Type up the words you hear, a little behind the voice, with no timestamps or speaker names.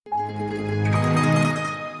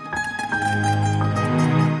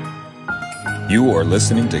You are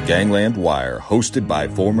listening to Gangland Wire, hosted by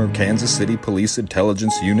former Kansas City Police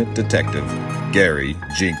Intelligence Unit Detective Gary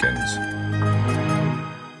Jenkins.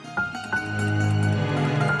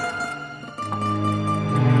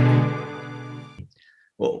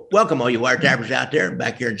 Well, welcome all you wiretappers out there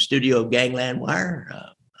back here in the studio of Gangland Wire.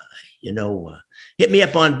 Hit me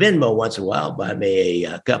up on Venmo once in a while, buy me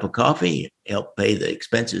a cup of coffee, help pay the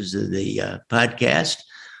expenses of the podcast.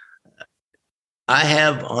 I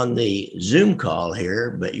have on the Zoom call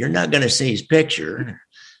here, but you're not going to see his picture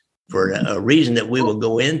for a reason that we will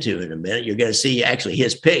go into in a minute. You're going to see actually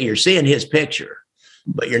you're seeing his picture,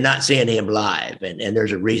 but you're not seeing him live. And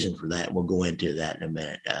there's a reason for that. We'll go into that in a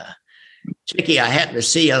minute. Chicky, I happened to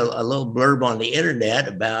see a little blurb on the internet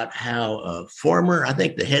about how I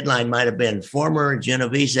think the headline might have been former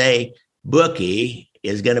Genovese Bookie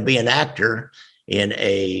is going to be an actor in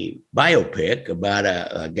a biopic about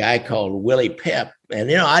a guy called Willie Pep.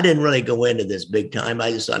 And, I didn't really go into this big time.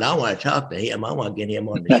 I just thought, I want to talk to him. I want to get him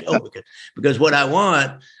on the show because what I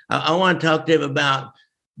want to talk to him about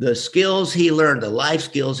the skills he learned, the life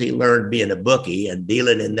skills he learned being a bookie and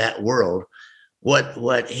dealing in that world,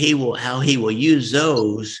 how he will use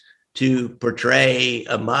those to portray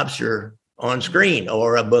a mobster on screen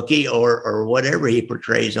or a bookie or whatever he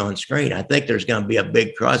portrays on screen. I think there's going to be a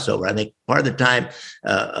big crossover. I think part of the time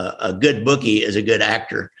a good bookie is a good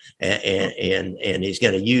actor, and he's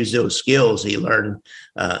going to use those skills he learned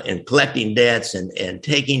in collecting debts and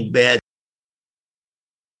taking bets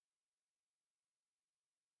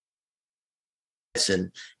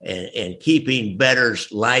and keeping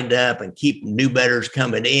bettors lined up and keep new bettors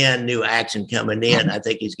coming in, new action coming in. I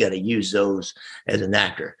think he's going to use those as an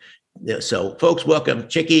actor. So, folks, welcome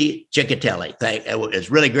Cecchetelli. It's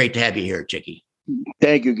really great to have you here, Chicky.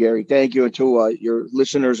 Thank you, Gary. Thank you. And to your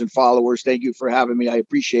listeners and followers, thank you for having me. I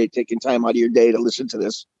appreciate taking time out of your day to listen to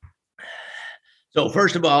this. So,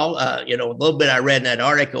 first of all, a little bit I read in that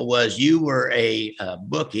article was you were a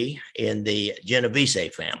bookie in the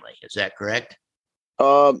Genovese family. Is that correct?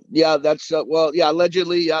 Yeah, that's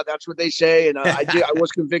allegedly, that's what they say. And I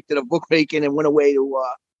was convicted of bookmaking and went away to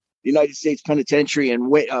the United States Penitentiary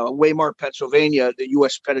in Weimar, Pennsylvania, the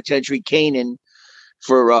U.S. Penitentiary Canaan,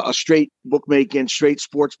 for a straight bookmaking, straight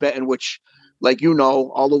sports betting, which, like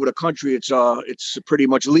all over the country, it's pretty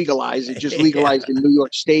much legalized. It just legalized in New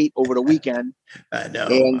York State over the weekend. I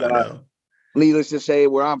know. Needless to say,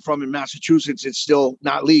 where I'm from in Massachusetts, it's still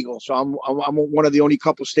not legal. So I'm one of the only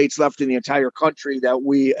couple states left in the entire country that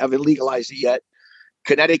we haven't legalized it yet.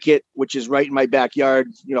 Connecticut, which is right in my backyard,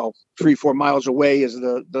 3-4 miles away, is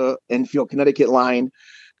the Enfield, Connecticut line,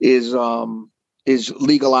 is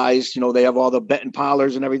legalized. They have all the betting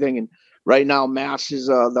parlors and everything. And right now, Mass is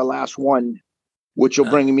the last one, which will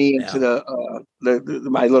bring me into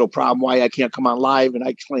my little problem why I can't come on live, and I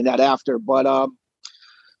explain that after. But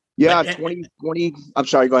 2020. I'm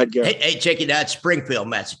sorry. Go ahead, Gary. Hey, Chicky, that's Springfield,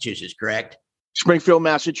 Massachusetts, correct? Springfield,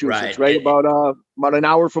 Massachusetts, right? About an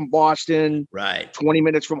hour from Boston, right? 20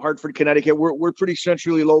 minutes from Hartford, Connecticut. We're pretty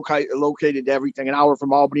centrally located to everything. An hour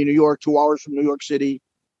from Albany, New York. 2 hours from New York City.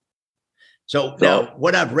 So now,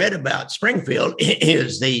 what I've read about Springfield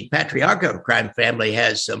is the patriarchal crime family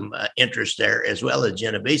has some interest there, as well as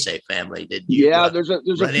Genovese family. There's a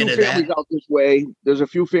few families out this way. There's a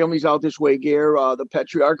few families out this way, Gare. The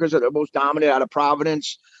patriarchs are the most dominant out of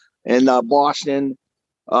Providence and Boston.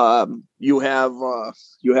 You have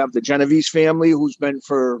the Genovese family, who's been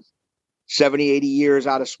for 70, 80 years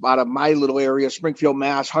out of my little area, Springfield,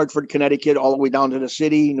 Mass, Hartford, Connecticut, all the way down to the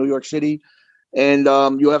city, New York City. And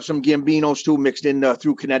you have some Gambinos too mixed in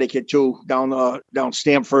through Connecticut too, down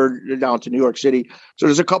Stamford, down to New York City. So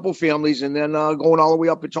there's a couple families, and then going all the way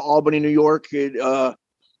up into Albany, New York,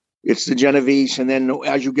 it's the Genovese. And then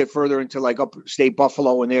as you get further into like upstate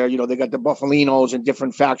Buffalo, and there, they got the Buffalinos and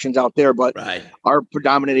different factions out there. But our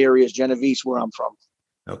predominant area is Genovese, where I'm from.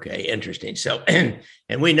 Okay, interesting. So, and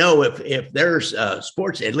we know if there's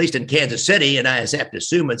sports, at least in Kansas City, and I just have to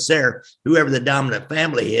assume it's there, whoever the dominant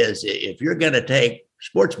family is, if you're going to take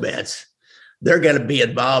sports bets, they're going to be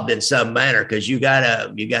involved in some manner, because you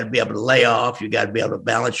gotta be able to lay off, you got to be able to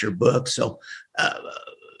balance your books. So,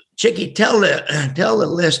 Chicky, tell the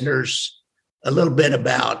listeners a little bit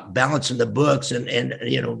about balancing the books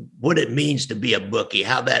and what it means to be a bookie,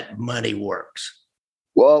 how that money works.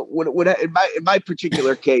 Well, in my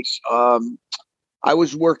particular case, I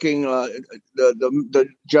was working. The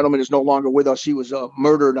gentleman is no longer with us. He was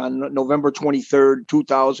murdered on November 23rd,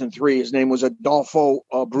 2003. His name was Adolfo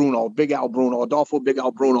Bruno, Big Al Bruno,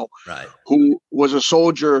 right, who was a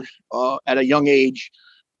soldier at a young age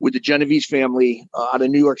with the Genovese family out of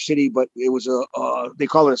New York City. But it was they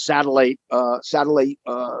call it a satellite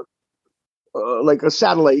like a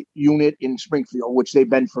satellite unit in Springfield, which they've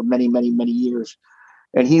been for many, many, many years.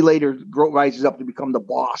 And he later rises up to become the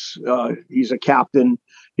boss. He's a captain.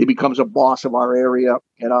 He becomes a boss of our area.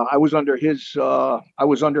 And I was under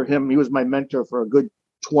him. He was my mentor for a good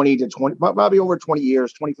 20 to 20, probably over 20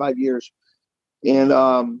 years, 25 years. And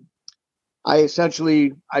I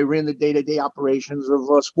ran the day-to-day operations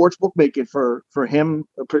of sports bookmaking for him,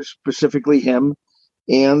 specifically him.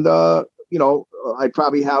 And, I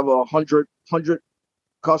probably have 100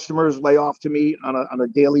 customers lay off to me on a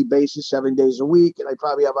daily basis, 7 days a week. And I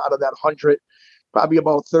probably have out of that 100, probably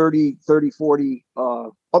about 40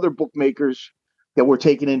 other bookmakers that were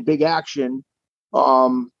taking in big action,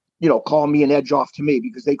 call me and edge off to me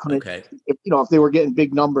because they couldn't, if they were getting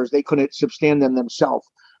big numbers, they couldn't substand them themselves.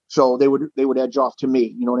 So they would edge off to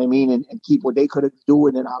me, you know what I mean? And keep what they could do.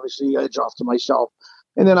 And then obviously edge off to myself.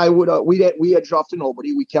 And then I would, we edged off to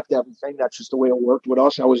nobody. We kept everything. That's just the way it worked with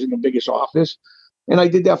us. I was in the biggest office. And I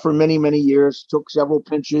did that for many, many years, took several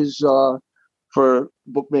pinches for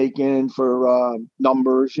bookmaking, for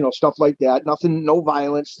numbers, stuff like that. Nothing, no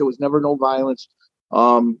violence. There was never no violence.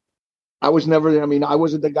 I wasn't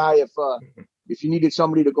the guy if you needed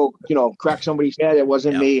somebody to go, crack somebody's head, it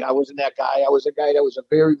wasn't me. I wasn't that guy. I was a guy that was a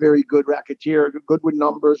very, very good racketeer, good with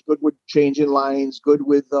numbers, good with changing lines, good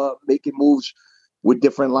with making moves with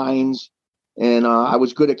different lines. And I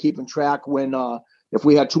was good at keeping track when if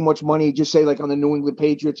we had too much money, just say like on the New England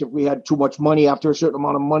Patriots, if we had too much money after a certain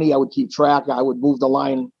amount of money, I would keep track. I would move the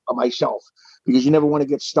line myself because you never want to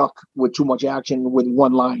get stuck with too much action with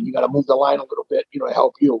one line. You got to move the line a little bit, to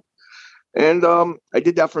help you. And I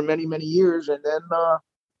did that for many, many years. And then,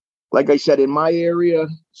 like I said, in my area,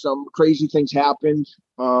 some crazy things happened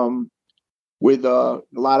with a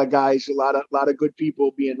lot of guys, a lot of good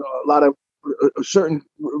people a certain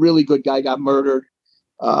really good guy got murdered.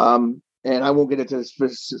 And I won't get into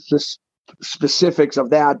the specifics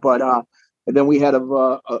of that, but and then we had a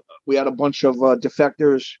bunch of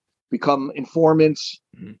defectors become informants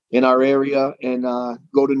in our area and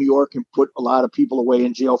go to New York and put a lot of people away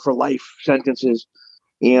in jail for life sentences.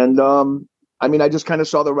 And I just kind of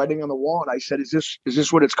saw the writing on the wall, and I said, "Is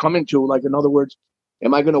this what it's coming to? Like, in other words,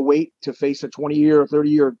 am I going to wait to face a 20-year or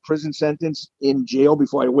 30-year prison sentence in jail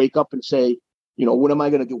before I wake up and say, what am I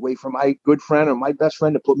going to do? Wait for my good friend or my best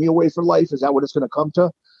friend to put me away for life? Is that what it's going to come to?"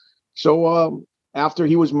 So after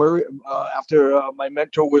he was murdered, after my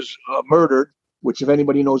mentor was murdered, which if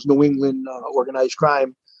anybody knows New England organized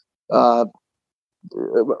crime,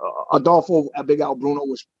 Adolfo Big Al Bruno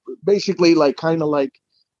was basically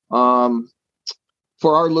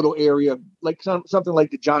for our little area, like something like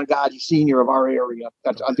the John Gotti Sr. of our area.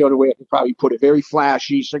 That's the other way I could probably put it. Very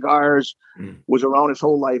flashy cigars, was around his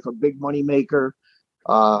whole life, a big money maker,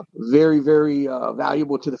 very, very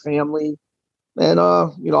valuable to the family. And,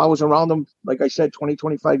 I was around him, like I said, 20,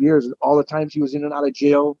 25 years. All the times he was in and out of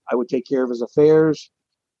jail, I would take care of his affairs.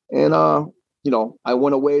 And, I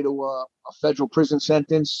went away to a federal prison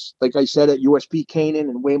sentence, like I said, at USP Canaan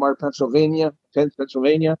in Weimar, Pennsylvania.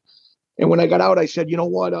 And when I got out, I said, you know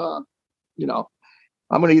what, I'm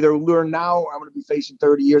going to either learn now or I'm going to be facing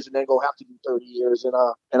 30 years and then go have to do 30 years.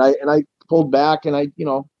 And I pulled back, and I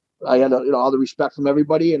had all the respect from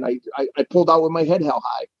everybody. And I pulled out with my head held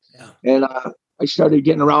high. Yeah. And I started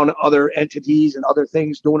getting around other entities and other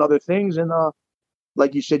things, doing other things. And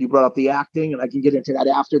like you said, you brought up the acting, and I can get into that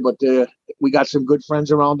after. But we got some good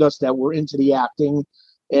friends around us that were into the acting.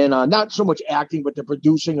 And not so much acting, but the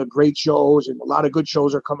producing of great shows, and a lot of good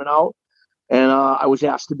shows are coming out. And I was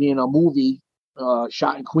asked to be in a movie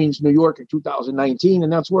shot in Queens, New York in 2019,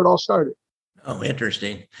 and that's where it all started. Oh,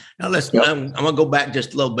 interesting. Now, listen, I'm going to go back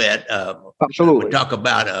just a little bit. Absolutely. We'll talk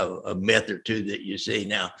about a myth or two that you see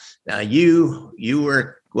now. Now, you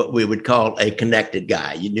were what we would call a connected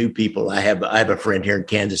guy. You knew people. I have a friend here in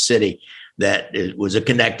Kansas City that was a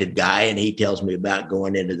connected guy, and he tells me about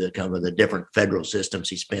going into the different federal systems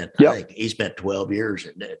he spent. I think he spent 12 years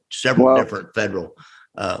in several different federal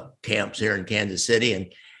camps here in Kansas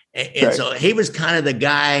City. And so he was kind of the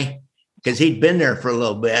guy, because he'd been there for a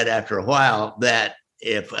little bit after a while, that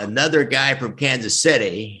if another guy from Kansas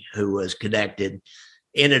City who was connected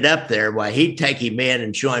ended up there, why he'd take him in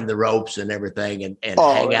and show him the ropes and everything and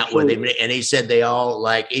hang out with him. And he said they all,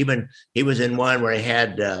 like, even he was in one where he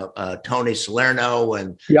had Tony Salerno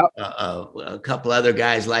and a couple other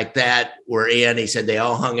guys like that were in. He said they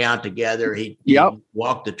all hung out together. He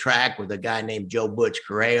walked the track with a guy named Joe Butch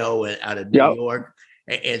Correo out of New York.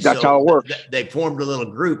 And that's how it works. They formed a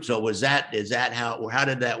little group. So how did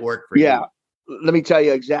that work for you? Yeah, let me tell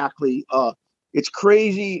you exactly. it's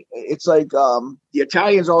crazy. It's like the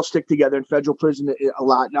Italians all stick together in federal prison a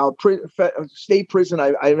lot. Now, state prison,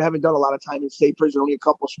 I haven't done a lot of time in state prison, only a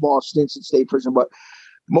couple of small stints in state prison, but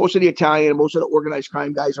most of the Italian, most of the organized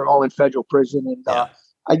crime guys are all in federal prison. And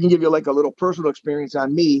I can give you like a little personal experience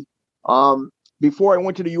on me. Before I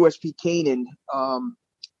went to the USP Canaan,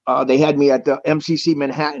 they had me at the MCC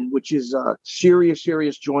Manhattan, which is a serious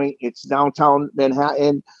joint. It's downtown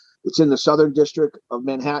Manhattan. It's in the Southern District of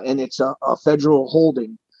Manhattan. It's a federal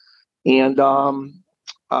holding. And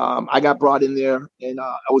I got brought in there, and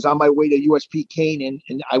I was on my way to USP Canaan,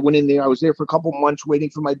 and I went in there. I was there for a couple months waiting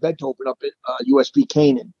for my bed to open up at USP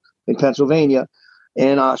Canaan in Pennsylvania.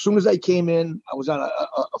 And as soon as I came in, I was on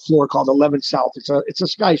a floor called 11 South. It's a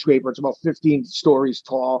skyscraper. It's about 15 stories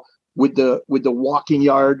tall with the walking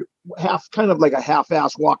yard, kind of like a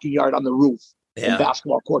half-ass walking yard on the roof. And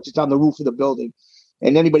basketball courts. It's on the roof of the building.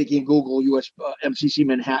 And anybody can Google MCC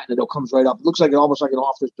Manhattan, and it comes right up. It looks like almost like an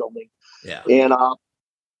office building. Yeah. And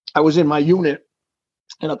I was in my unit,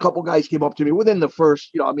 and a couple guys came up to me within the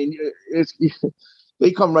first,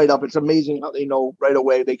 they come right up. It's amazing how they know right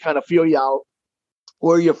away. They kind of feel you out,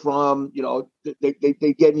 where you're from.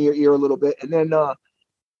 They get in your ear a little bit, and then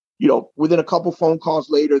within a couple phone calls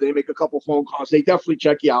later, they make a couple phone calls. They definitely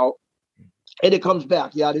check you out, and it comes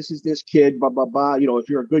back. Yeah, this is this kid. Blah blah blah. If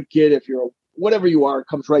you're a good kid, if you're whatever you are, it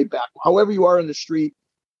comes right back. However you are in the street,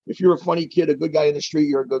 if you're a funny kid, a good guy in the street,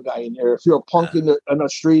 you're a good guy in there. If you're a punk in the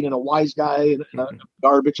street and a wise guy and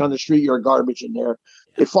garbage on the street, you're a garbage in there.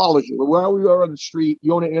 It follows you. Wherever you are on the street,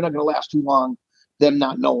 you're not going to last too long, them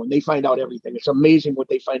not knowing. They find out everything. It's amazing what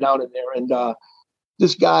they find out in there. And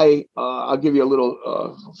this guy, I'll give you a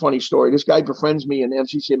little funny story. This guy befriends me in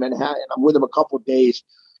MCC Manhattan. I'm with him a couple of days.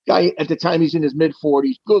 Guy at the time, he's in his mid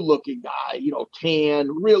 40s, good looking guy, tan,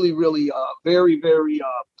 really, really, very, very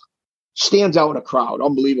stands out in a crowd.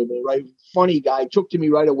 Unbelievable, right? Funny guy. Took to me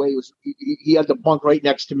right away. He had the bunk right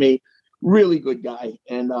next to me. Really good guy.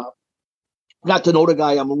 And got to know the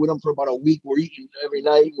guy. I'm with him for about a week. We're eating every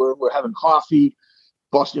night. We're having coffee,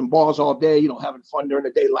 busting balls all day, having fun during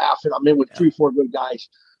the day, laughing. I'm in with 3-4 good guys.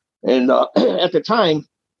 And at the time,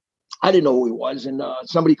 I didn't know who he was. And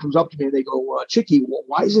somebody comes up to me and they go, Chicky,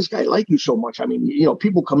 why does this guy like you so much? I mean,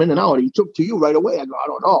 people come in and out. And he took to you right away. I go, I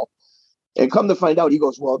don't know. And come to find out, he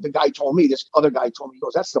goes, well, the guy told me, this other guy told me, he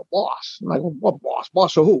goes, that's the boss. And I go, what boss?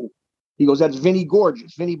 Boss of who? He goes, that's Vinny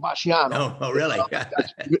Gorgeous, Vinny Basciano. Oh, really?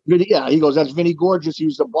 Yeah. He goes, that's Vinny Gorgeous. He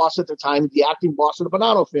was the boss at the time, the acting boss of the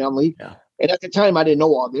Bonanno family. Yeah. And at the time, I didn't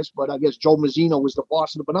know all this, but I guess Joe Mazzino was the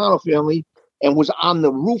boss of the Bonanno family and was on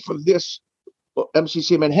the roof of this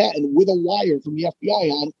MCC Manhattan with a wire from the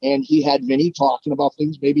FBI on, and he had Vinny talking about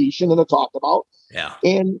things maybe he shouldn't have talked about. Yeah.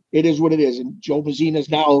 And it is what it is. And Joe Mazzino's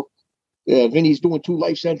now, Vinny's doing 2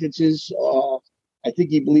 life sentences. I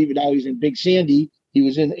think he believed it now he's in Big Sandy. He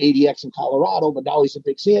was in ADX in Colorado, but now he's in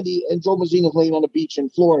Big Sandy. And Joe Mazzino's laying on the beach in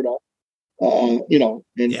Florida, and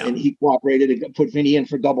he cooperated and put Vinny in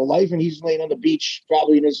for double life. And he's laying on the beach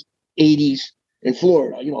probably in his 80s in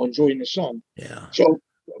Florida, enjoying the sun. Yeah. So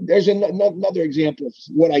there's another example of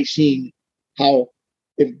what I've seen, how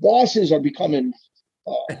if bosses are becoming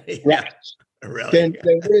rats, really? then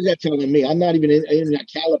what is that telling me? I'm not even in that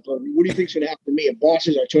caliber. What do you think's going to happen to me if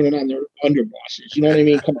bosses are turning on their underbosses? You know what I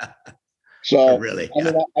mean? Come on. So really,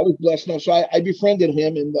 I was blessed. No, so I befriended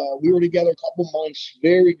him, and we were together a couple months.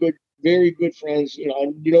 Very good friends.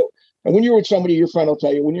 And when you're with somebody, your friend will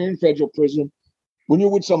tell you, when you're in federal prison, when you're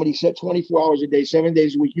with somebody, set 24 hours a day, 7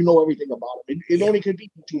 days a week, you know everything about them. It only could be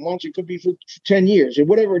for 2 months. It could be for 10 years. And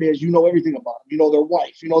whatever it is, you know everything about them. You know their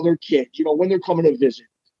wife. You know their kids. You know when they're coming to visit,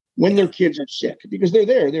 when their kids are sick, because they're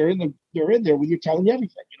there. They're in there with you, telling you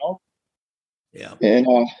everything. Yeah. And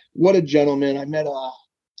what a gentleman! I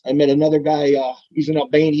met another guy. He's an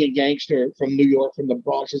Albanian gangster from New York, from the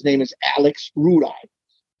Bronx. His name is Alex Rudai,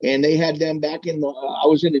 and they had them back in the. I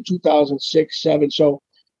was in the 2006-07, so.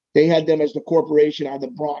 They had them as the corporation out of the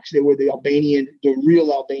Bronx. They were the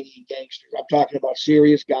real Albanian gangsters. I'm talking about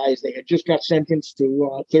serious guys. They had just got sentenced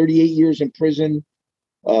to 38 years in prison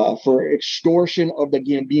for extortion of the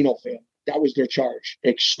Gambino family. That was their charge.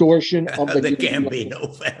 Extortion of the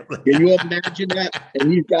Gambino family. Can you imagine that?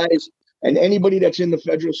 And these guys, and anybody that's in the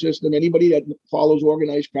federal system, anybody that follows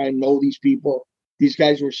organized crime, know these people. These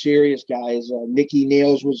guys were serious guys. Nicky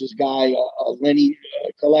Nails was this guy. Lenny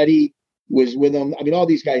Coletti was with them. I mean, all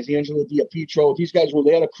these guys, Angelo Diapietro, these guys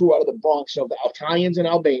they had a crew out of the Bronx of the Italians and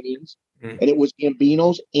Albanians, and it was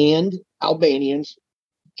Gambinos and Albanians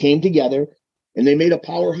came together, and they made a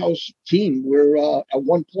powerhouse team where at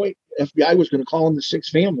one point, FBI was going to call them the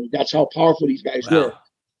Sixth Family. That's how powerful these guys were.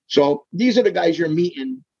 So these are the guys you're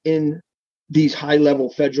meeting in these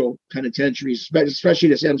high-level federal penitentiaries, especially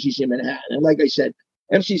this MCC in Manhattan. And like I said,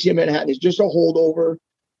 MCC in Manhattan is just a holdover.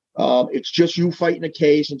 It's just you fighting a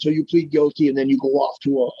case until you plead guilty, and then you go off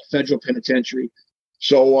to a federal penitentiary.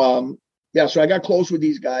 So, so I got close with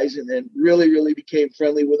these guys, and then really, really became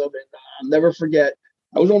friendly with them. And I'll never forget,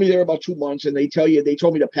 I was only there about 2 months, and they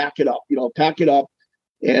told me to pack it up,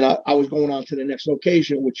 And I was going on to the next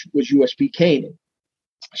location, which was USP Canaan.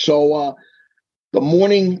 So the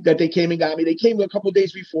morning that they came and got me, they came a couple of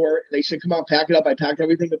days before. And they said, come on, pack it up. I packed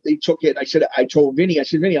everything up. They took it. I told Vinny,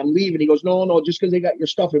 Vinny, I'm leaving. He goes, no, just because they got your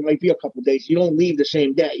stuff, it might be a couple of days. You don't leave the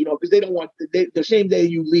same day, because they don't want the same day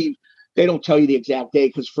you leave. They don't tell you the exact day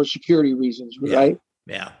because for security reasons, right?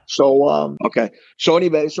 Yeah. So, okay. So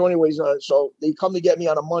anyways, so they come to get me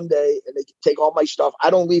on a Monday and they take all my stuff. I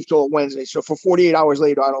don't leave till a Wednesday. So for 48 hours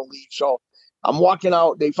later, I don't leave. So I'm walking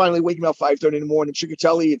out. They finally wake me up 5:30 in the morning.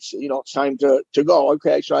 Cecchetelli, it's time to go.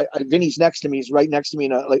 Okay. So Vinny's next to me. He's right next to me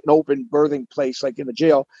in an open birthing place, like in the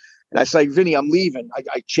jail. And I say, Vinny, I'm leaving.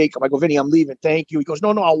 I shake him. I go, Vinny, I'm leaving. Thank you. He goes,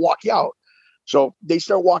 no, I'll walk you out. So they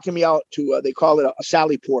start walking me out to, they call it a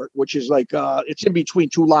sally port, which is like, it's in between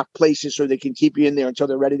two locked places so they can keep you in there until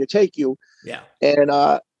they're ready to take you. Yeah.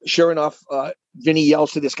 And sure enough, Vinny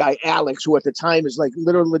yells to this guy, Alex, who at the time is like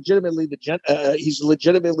legitimately he's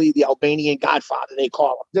legitimately the Albanian godfather, they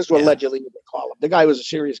call him. This is what allegedly they call him. The guy was a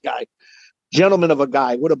serious guy, gentleman of a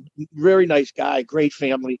guy. What a very nice guy, great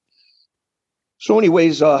family. So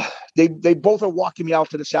anyways, they both are walking me out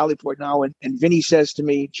to the sally port now. And Vinny says to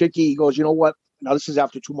me, Chicky, he goes, you know what? Now, this is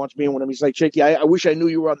after 2 months being with him. He's like, Chicky, I wish I knew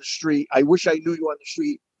you were on the street. I wish I knew you on the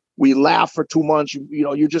street. We laughed for 2 months.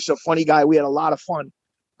 You're just a funny guy. We had a lot of fun.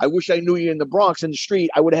 I wish I knew you in the Bronx in the street.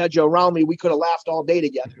 I would have had you around me. We could have laughed all day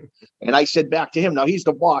together. And I said back to him, now he's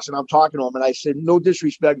the boss, and I'm talking to him. And I said, no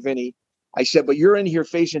disrespect, Vinny. I said, but you're in here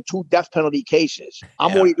facing 2 death penalty cases.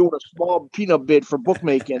 I'm only doing a small peanut bid for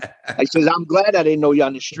bookmaking. I said, I'm glad I didn't know you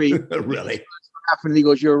on the street. Really? And he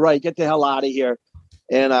goes, you're right. Get the hell out of here.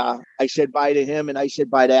 And I said bye to him, and I said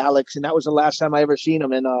bye to Alex. And that was the last time I ever seen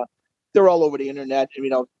him. And they're all over the internet.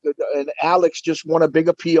 And Alex just won a big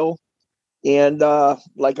appeal. And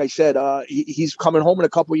like I said, he's coming home in a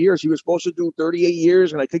couple of years. He was supposed to do 38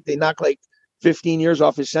 years, and I think they knocked like 15 years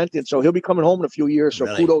off his sentence. So he'll be coming home in a few years. So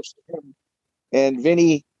kudos to him. And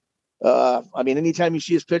Vinny, anytime you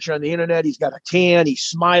see his picture on the internet, he's got a tan, he's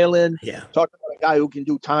smiling. Yeah. Talking about a guy who can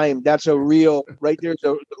do time. That's a real, right there's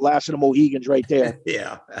the last of the Mohegans right there.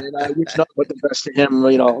 Yeah. And I wish nothing but the best to him.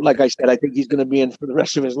 Like I said, I think he's going to be in for the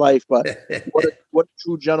rest of his life. But what a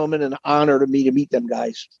true gentleman, and an honor to me to meet them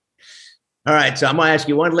guys. All right. So I'm going to ask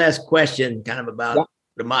you one last question kind of about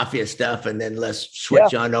the mafia stuff, and then let's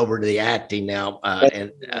switch on over to the acting now.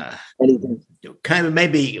 Kind of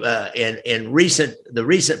maybe in the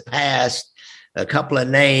recent past, a couple of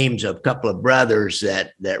names of a couple of brothers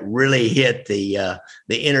that really hit the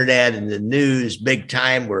internet and the news big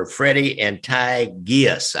time were Freddie and Ty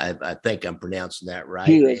Gies. I think I'm pronouncing that right.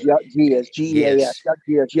 Gies, G-E-A-S.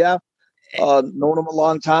 Yeah. Known them a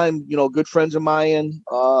long time. Good friends of mine.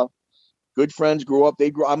 Good friends, grew up.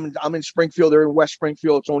 I'm in Springfield. They're in West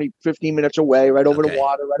Springfield. It's only 15 minutes away, right over the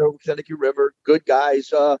water, right over the Connecticut River. Good guys.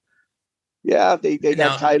 They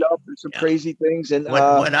got tied up in some crazy things. And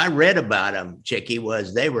what I read about them, Chicky,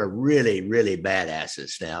 was they were really, really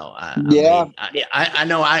badasses. Now, I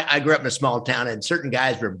know I grew up in a small town, and certain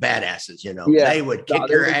guys were badasses. They would kick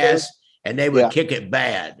your ass, and they would kick it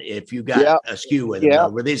bad if you got askew with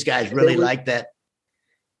them. Were these guys really like that?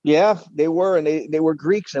 Yeah, they were, and they were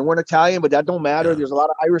Greeks and weren't Italian, but that don't matter. Yeah. There's a lot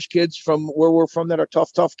of Irish kids from where we're from that are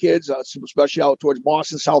tough kids, especially out towards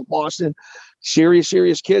Boston, South Boston, serious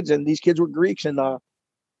kids. And these kids were Greeks, and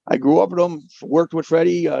I grew up with them, worked with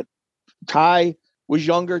Freddie. Ty was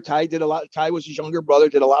younger. Ty was his younger brother,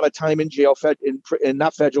 did a lot of time in jail,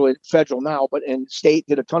 not federal now, but in state,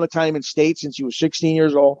 did a ton of time in state since he was 16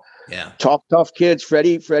 years old. Yeah. Tough kids.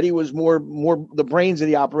 Freddie was more the brains of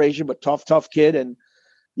the operation, but tough kid. And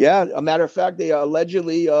yeah, a matter of fact, they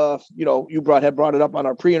allegedly, you had brought it up on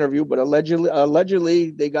our pre-interview, but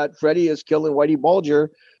allegedly they got Freddie as killing Whitey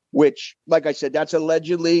Bulger, which, like I said, that's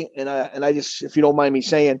allegedly. And I just, if you don't mind me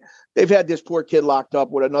saying, they've had this poor kid locked up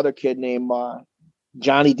with another kid named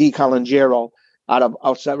Johnny D. Colangero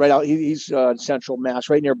outside, right out. He's Central Mass,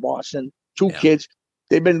 right near Boston. Two kids.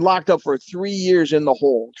 They've been locked up for 3 years in the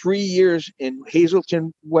hole. 3 years in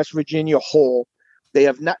Hazleton, West Virginia hole. They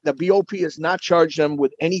have not. The BOP has not charged them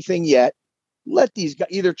with anything yet. Let these guys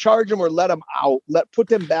either charge them or let them out. Put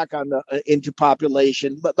them back on into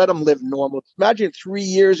population. Let them live normal. Imagine 3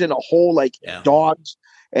 years in a hole like dogs,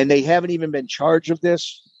 and they haven't even been charged of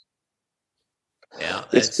this. Yeah,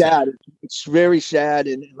 it's sad. It's very sad.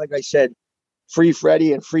 And like I said, free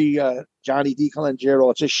Freddie and free Johnny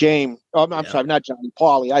DiColangelo. It's a shame. Oh, I'm sorry, not Johnny.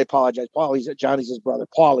 Paulie. I apologize. Johnny's his brother.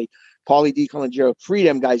 Paulie DiColangelo. Free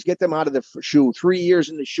them guys. Get them out of the shoe. 3 years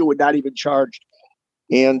in the shoe and not even charged.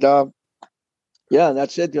 And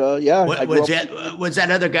that's it. Was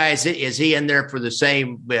that other guy? Is he in there for the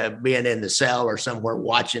same being in the cell or somewhere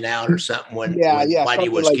watching out or something when Whitey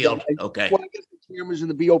was killed? Okay. Well, I guess the cameras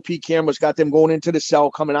and the BOP cameras got them going into the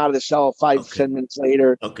cell, coming out of the cell 5 to 10 minutes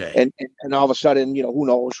later. Okay. And all of a sudden, who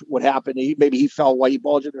knows what happened? Maybe he fell while he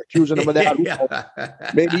bulged. They're accusing him of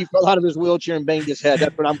that. Maybe he fell out of his wheelchair and banged his head.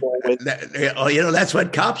 That's what I'm going with. That's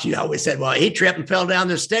what cops always said. Well, he tripped and fell down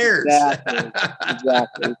the stairs.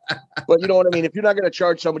 Exactly. But you know what I mean? If you're not going to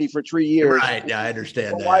charge somebody for 3 years. Right. Yeah, I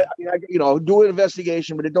understand that. Do an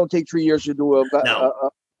investigation, but it don't take 3 years to do a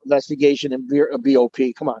investigation and a BOP.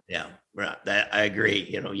 Come on. Yeah. Right. I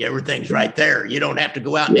agree. Everything's right there. You don't have to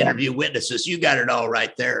go out and interview witnesses. You got it all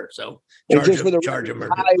right there. So charge them.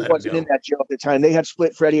 Ty wasn't in that jail at the time. They had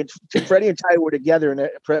split. Freddie and Ty were together in a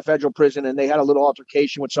federal prison, and they had a little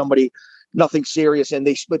altercation with somebody, nothing serious, and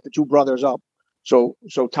they split the two brothers up. So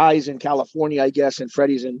Ty's in California, I guess, and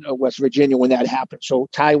Freddie's in West Virginia when that happened. So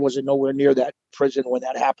Ty wasn't nowhere near that prison when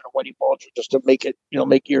that happened, or when he bulged, just to make it,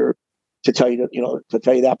 to tell you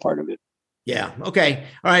that part of it. Yeah. Okay.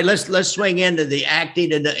 All right. Let's swing into the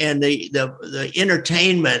acting and the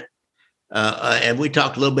entertainment. And we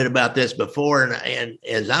talked a little bit about this before. And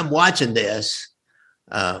as I'm watching this,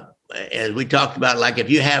 as we talked about, like if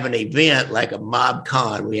you have an event like a mob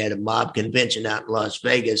con, we had a mob convention out in Las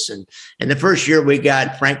Vegas, and the first year we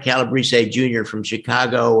got Frank Calabrese Jr. from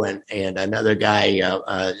Chicago and another guy,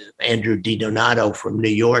 Andrew DiDonato from New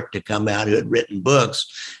York, to come out who had written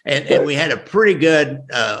books, and we had a pretty good,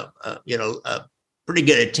 pretty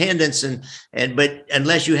good attendance, but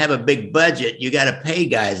unless you have a big budget, you got to pay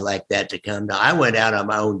guys like that to come. Now, I went out on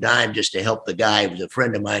my own dime just to help the guy who was a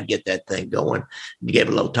friend of mine get that thing going, and give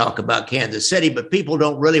a little talk about Kansas City. But people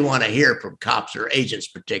don't really want to hear from cops or agents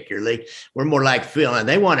particularly. We're more like Phil, and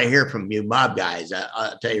they want to hear from you mob guys,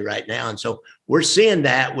 I'll tell you right now. And so we're seeing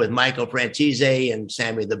that with Michael Franchise and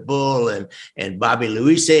Sammy the Bull and Bobby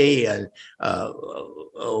Luisi and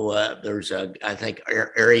there's I think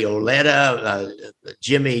Arioleta,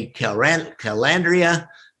 Jimmy Calandria.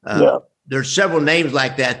 There's several names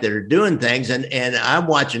like that are doing things, and I'm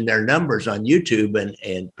watching their numbers on YouTube,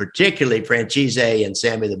 and particularly Franchise and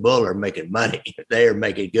Sammy the Bull are making money. They are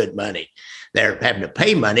making good money. They're having to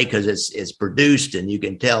pay money because it's produced, and you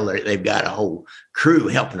can tell they've got a whole crew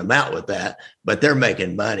helping them out with that, but they're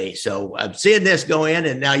making money. So I'm seeing this go in,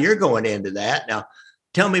 and now you're going into that. Now,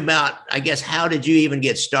 tell me about, I guess, how did you even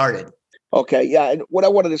get started? Okay, yeah. And what I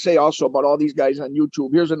wanted to say also about all these guys on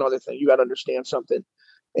YouTube, here's another thing. You got to understand something.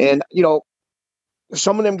 And,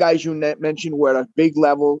 some of them guys you mentioned were at a big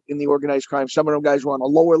level in the organized crime. Some of them guys were on a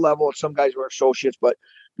lower level, and some guys were associates. But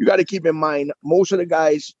you got to keep in mind, most of the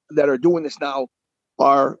guys that are doing this now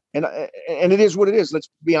are, and it is what it is. Let's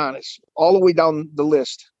be honest. All the way down the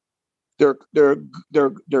list, they're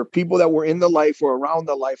people that were in the life or around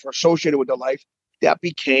the life or associated with the life that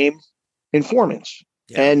became informants.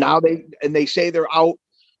 Yeah. And now they say they're out.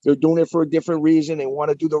 They're doing it for a different reason. They want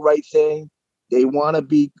to do the right thing. They want to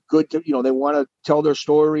be good to, they want to tell their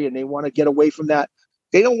story, and they want to get away from that.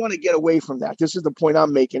 They don't want to get away from that. This is the point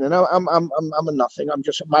I'm making. And I'm a nothing. I'm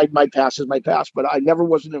just, my past is my past, but I never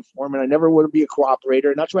was an informant. I never would be a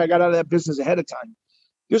cooperator. And that's why I got out of that business ahead of time.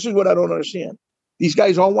 This is what I don't understand. These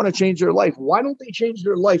guys all want to change their life. Why don't they change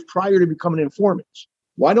their life prior to becoming informants?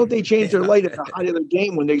 Why don't they change their life at the height of the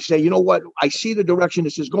game when they say, you know what, I see the direction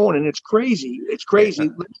this is going, and it's crazy. It's crazy.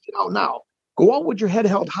 Let's get out now. Go out with your head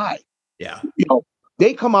held high. Yeah.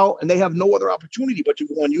 They come out and they have no other opportunity but to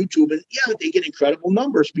go on YouTube, and they get incredible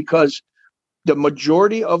numbers because the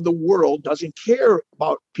majority of the world doesn't care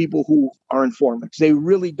about people who are informants. They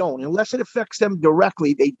really don't. Unless it affects them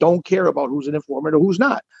directly, they don't care about who's an informant or who's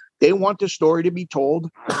not. They want the story to be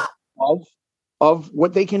told of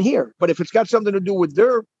what they can hear. But if it's got something to do with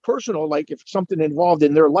their personal, like if it's something involved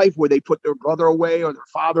in their life where they put their brother away or their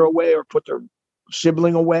father away or put their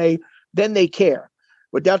sibling away, then they care.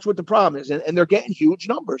 But that's what the problem is. And they're getting huge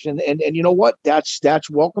numbers. And you know what? That's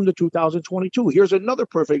welcome to 2022. Here's another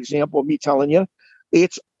perfect example of me telling you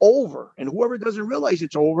it's over. And whoever doesn't realize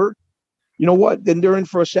it's over, you know what? Then they're in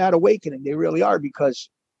for a sad awakening. They really are, because,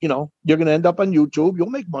 you're going to end up on YouTube. You'll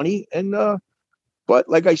make money. And but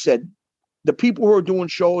like I said, the people who are doing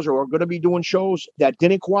shows or are going to be doing shows that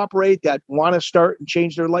didn't cooperate, that want to start and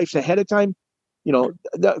change their lives ahead of time,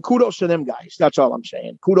 kudos to them guys. That's all I'm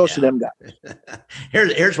saying. Kudos to them guys.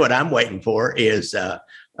 Here's what I'm waiting for is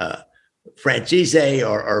Francese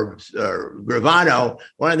or Gravano,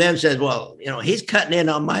 one of them says, well, he's cutting in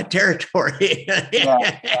on my territory.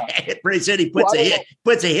 Pretty soon he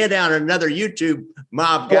puts a hit on another YouTube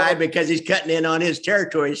mob guy because he's cutting in on his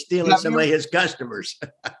territory, stealing some of his customers.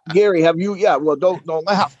 Gary, have you? Yeah, well, don't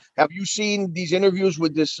laugh. Have you seen these interviews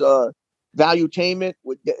with this Valuetainment?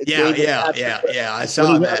 I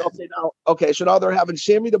saw that. Okay, so now they're having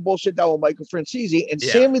Sammy the Bull sit down with Michael Francese, and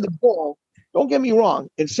Sammy the Bull. Don't get me wrong.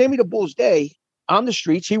 In Sammy the Bull's day on the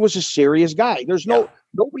streets, he was a serious guy. There's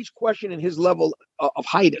nobody's questioning his level of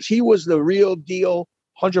highness. He was the real deal,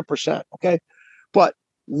 100%. Okay, but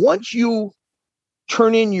once you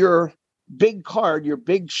turn in your big card, your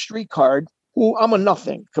big street card, who I'm a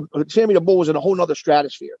nothing. Sammy the Bull was in a whole nother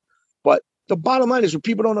stratosphere. But the bottom line is, what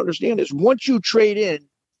people don't understand is, once you trade in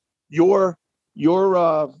your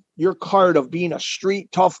card of being a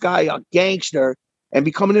street tough guy, a gangster, and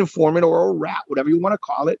become an informant or a rat, whatever you want to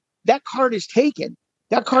call it, that card is taken.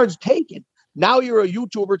 That card's taken. Now you're a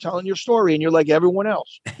YouTuber telling your story, and you're like everyone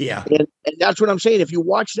else. Yeah. And that's what I'm saying. If you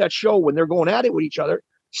watch that show when they're going at it with each other,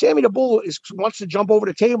 Sammy the Bull wants to jump over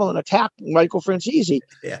the table and attack Michael Francese.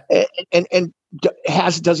 Yeah. And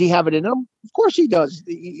does he have it in him? Of course he does.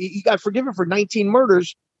 He got forgiven for 19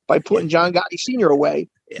 murders by putting John Gotti Sr. away.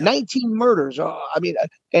 Yeah. 19 murders.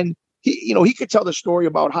 And he could tell the story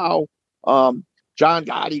about how John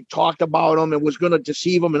Gotti talked about him and was going to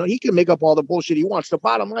deceive him, and he can make up all the bullshit he wants. The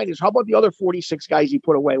bottom line is, how about the other 46 guys he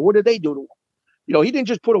put away? What did they do to him? He didn't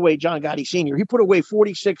just put away John Gotti Sr. He put away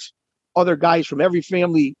 46 other guys from every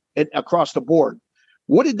family across the board.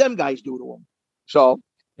 What did them guys do to him? So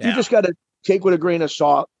you just got to take with a grain of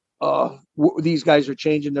salt. These guys are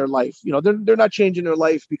changing their life. They're not changing their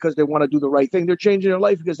life because they want to do the right thing. They're changing their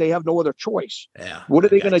life because they have no other choice. Yeah. What are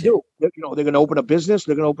they going to do? They're going to open a business.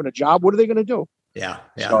 They're going to open a job. What are they going to do? Yeah.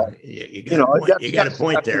 So, you got a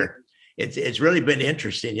point there. It's really been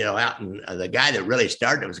interesting, out in the guy that really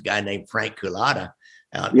started was a guy named Frank Culata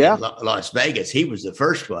out in Las Vegas. He was the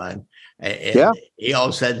first one. And he all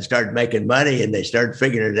of a sudden started making money, and they started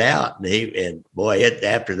figuring it out. And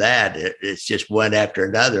after that, it's just one after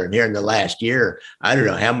another. And here in the last year, I don't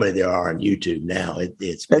know how many there are on YouTube now.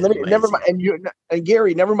 It's been never mind. And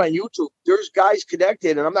Gary, never mind YouTube. There's guys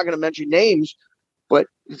connected, and I'm not going to mention names, but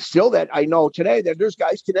still, that I know today that there's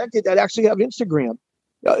guys connected that actually have Instagram.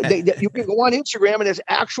 You can go on Instagram, and there's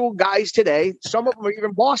actual guys today. Some of them are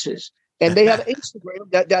even bosses. And they have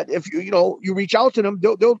Instagram that if you reach out to them,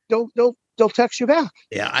 they'll text you back.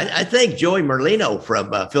 Yeah, I think Joey Merlino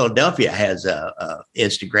from Philadelphia has a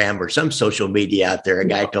Instagram or some social media out there. A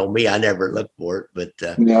guy told me. I never looked for it, but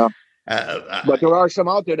but there are some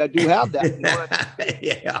out there that do have that.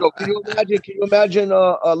 Yeah. So can you imagine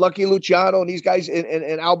Lucky Luciano and these guys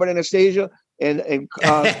in Albert Anastasia and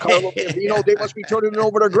Carlo Gambino? They must be turning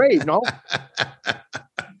over their grave, no?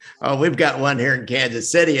 Oh, we've got one here in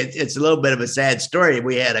Kansas City. It's a little bit of a sad story.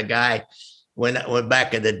 We had a guy when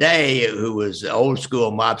back in the day who was an old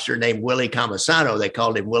school mobster named Willie Comisano. They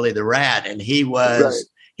called him Willie the Rat, and he was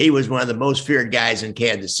one of the most feared guys in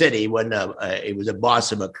Kansas City. He was a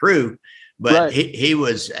boss of a crew, but he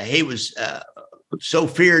was so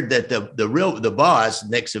feared that the boss,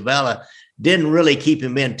 Nick Savella, didn't really keep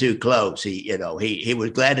him in too close. He was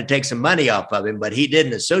glad to take some money off of him, but he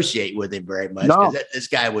didn't associate with him very much because this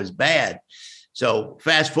guy was bad. So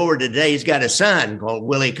fast forward to today, he's got a son called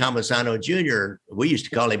Willie Comisano Jr. We used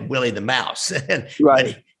to call him Willie the Mouse.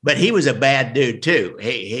 But he was a bad dude too.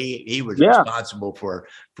 He was responsible for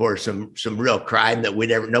some real crime that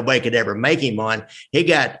nobody could ever make him on. He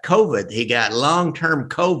got COVID. He got long-term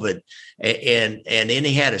COVID, and then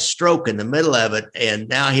he had a stroke in the middle of it. And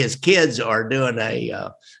now his kids are doing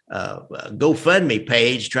a GoFundMe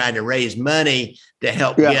page trying to raise money to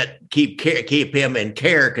help keep him in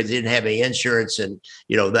care because he didn't have any insurance, and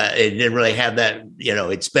that it didn't really have that.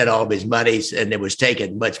 It spent all of his monies, and it was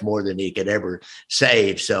taking much more than he could ever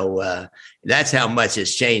save. So that's how much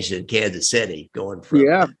has changed in Kansas City. Going from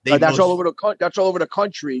all over the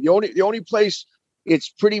country. The only place it's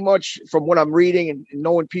pretty much, from what I'm reading and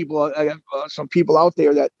knowing people, I have some people out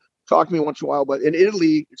there that talk to me once in a while, but in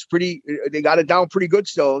Italy, it's they got it down pretty good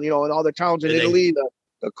still, in all the towns in Italy,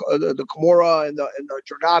 the Camorra and the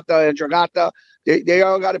Dragata, they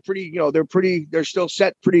all got it pretty, they're still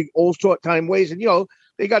set pretty old time ways. And,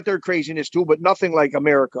 they got their craziness too, but nothing like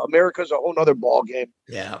America. America's a whole nother ball game.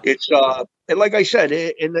 Yeah. It's, and like I said,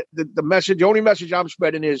 the only message I'm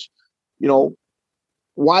spreading is,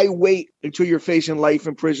 why wait until you're facing life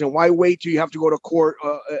in prison? Why wait till you have to go to court?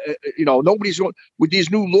 Nobody's going with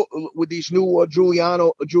these new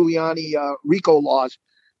Giuliani RICO laws.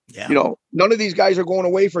 Yeah. You know, none of these guys are going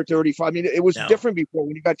away for 35. I mean, it was different before.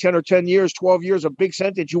 When you got 10 or 10 years, 12 years, a big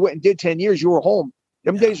sentence, you went and did 10 years, you were home.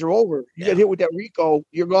 Them days are over. You get hit with that RICO,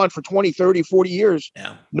 you're gone for 20, 30, 40 years.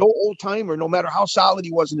 Yeah. No old timer, no matter how solid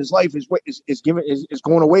he was in his life, is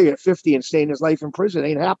going away at 50 and staying his life in prison.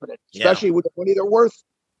 Ain't happening, especially with the money they're worth.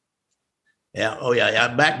 Yeah. Oh,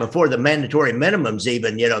 yeah. Back before the mandatory minimums,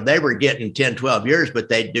 even, you know, they were getting 10, 12 years, but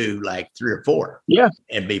they'd do like 3 or 4. Yeah.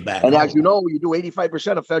 And be back. And home. as you know, you do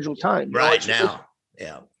 85% of federal time. Right now.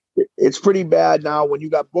 Yeah. It's pretty bad now when you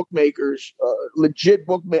got bookmakers, legit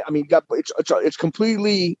bookmakers. I mean, it's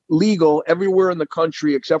completely legal everywhere in the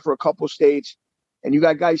country except for a couple of states. And you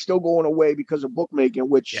got guys still going away because of bookmaking,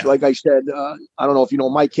 which, like I said, I don't know if you know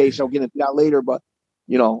my case. I'll get into that later. But,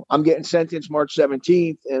 you know, I'm getting sentenced March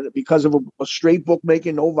 17th. And because of a straight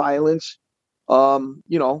bookmaking, no violence,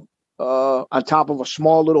 you know, on top of a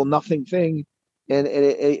small little nothing thing. And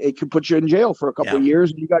it could put you in jail for a couple of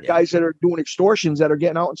years. And you got guys that are doing extortions that are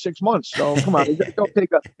getting out in 6 months. So come on,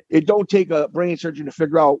 it don't take a brain surgeon to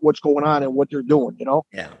figure out what's going on and what they're doing, you know?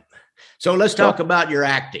 Yeah. So let's talk about your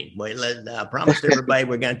acting. I promised everybody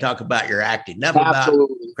we're going to talk about your acting. Enough about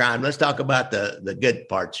crime. Let's talk about the good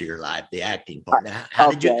parts of your life, the acting part. Now,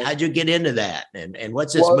 how'd you get into that? And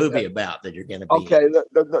what's this movie about that you're going to be? Okay,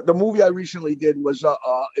 the movie I recently did was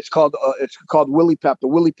it's called Willie Pep, the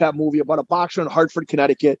Willie Pep movie about a boxer in Hartford,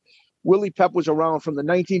 Connecticut. Willie Pep was around from the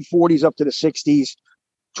 1940s up to the 60s,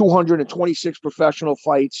 226 professional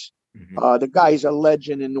fights. Mm-hmm. The guy's a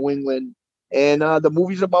legend in New England. And the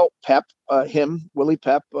movie's about Pep, Willie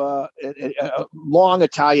Pep, a long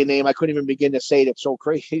Italian name. I couldn't even begin to say it. It's so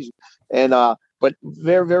crazy. And but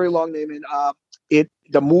very, very long name. And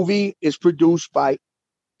the movie is produced by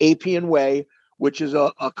AP & Way, which is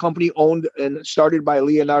a company owned and started by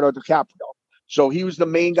Leonardo DiCaprio. So he was the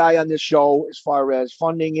main guy on this show as far as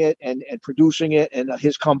funding it and producing it, and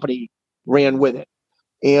his company ran with it.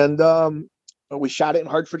 And we shot it in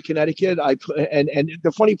Hartford, Connecticut. And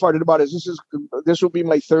the funny part about it is this will be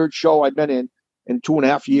my 3rd show I've been in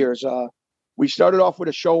 2.5 years. We started off with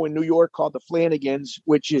a show in New York called The Flanagans,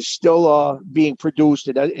 which is still being produced.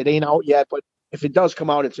 It ain't out yet, but if it does come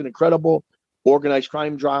out, it's an incredible organized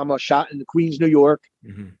crime drama shot in Queens, New York.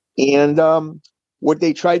 Mm-hmm. And what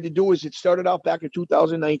they tried to do is, it started out back in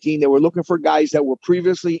 2019. They were looking for guys that were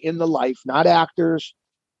previously in the life, not actors.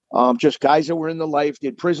 Just guys that were in the life,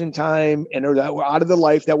 did prison time, and that were out of the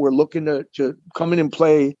life, that were looking to come in and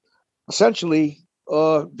play essentially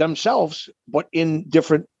themselves, but in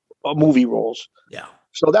different movie roles. Yeah.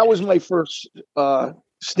 So that was my first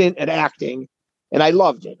stint at acting, and I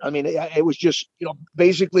loved it. I mean, it was just, you know,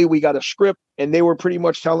 basically we got a script, and they were pretty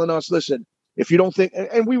much telling us, listen, if you don't think,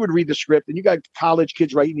 and we would read the script, and you got college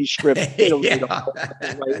kids writing these scripts. They don't know.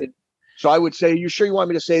 So I would say, you sure you want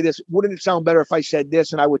me to say this? Wouldn't it sound better if I said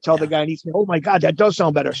this? And I would tell the guy, and he'd say, oh my God, that does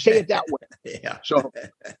sound better. Say it that way. Yeah. So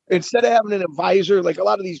instead of having an advisor, like a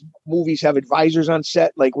lot of these movies have advisors on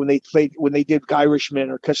set, like when they did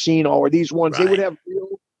Irishman or Casino or these ones, they would have real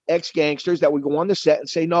ex-gangsters that would go on the set and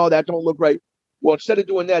say, no, that don't look right. Well, instead of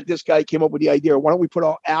doing that, this guy came up with the idea, why don't we put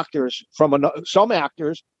all actors some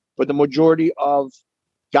actors, but the majority of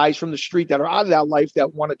guys from the street that are out of that life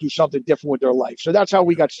that want to do something different with their life. So that's how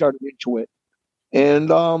we got started into it. And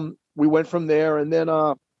we went from there. And then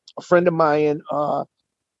a friend of mine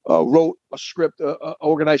wrote a script,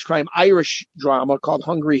 organized crime Irish drama called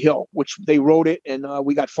Hungry Hill, which they wrote it, and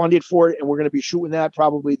we got funded for it. And we're going to be shooting that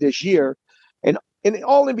probably this year. And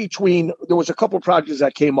all in between, there was a couple of projects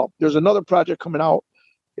that came up. There's another project coming out.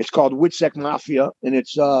 It's called Witsec Mafia, and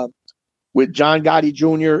it's with John Gotti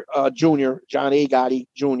Jr., John A. Gotti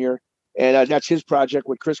Jr., and that's his project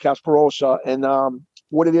with Chris Casparosa. And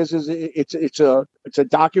what it is it's a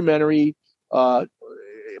documentary, but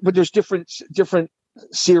there's different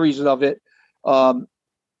series of it.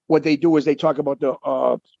 What they do is they talk about the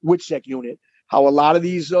WITSEC unit, how a lot of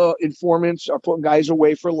these informants are putting guys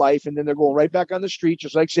away for life, and then they're going right back on the street,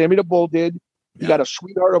 just like Sammy the Bull did. He got a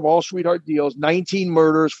sweetheart of all sweetheart deals, 19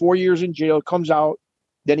 murders, 4 years in jail, comes out.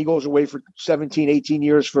 Then he goes away for 17, 18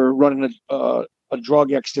 years for running a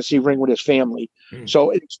drug ecstasy ring with his family.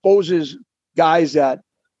 So it exposes guys that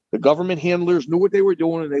the government handlers knew what they were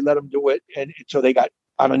doing, and they let them do it. And so they got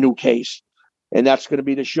on a new case, and that's going to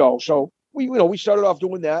be the show. So we started off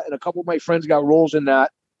doing that, and a couple of my friends got roles in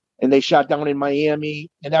that, and they shot down in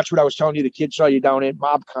Miami. And that's what I was telling you. The kids saw you down at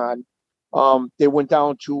MobCon. They went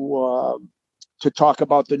down to talk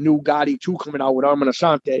about the new Gotti 2 coming out with Armin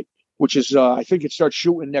Asante, which is, I think it starts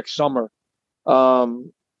shooting next summer.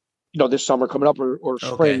 This summer coming up or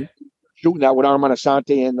spring, shooting that with Armin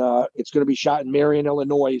Asante. And it's going to be shot in Marion,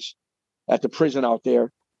 Illinois at the prison out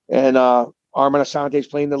there. And Armin Asante's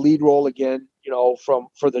playing the lead role again,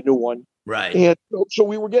 for the new one. Right. And so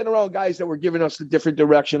we were getting around guys that were giving us the different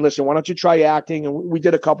direction. Listen, why don't you try acting? And we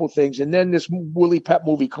did a couple things. And then this Willie Pep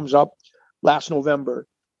movie comes up last November,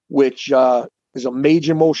 which is a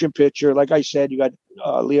major motion picture. Like I said, you got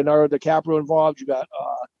Leonardo DiCaprio involved. You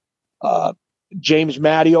got James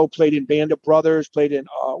Matteo played in Band of Brothers, played in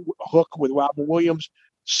Hook with Robin Williams.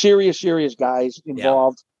 Serious guys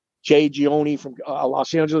involved. Yeah. Jay Gioni from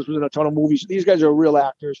Los Angeles was in a ton of movies. These guys are real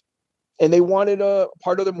actors. And they wanted a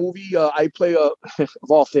part of the movie. I play of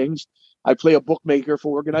all things, I play a bookmaker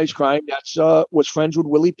for organized crime. That's was friends with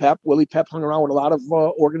Willie Pep. Willie Pep hung around with a lot of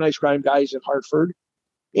organized crime guys in Hartford.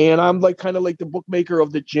 And I'm kind of like the bookmaker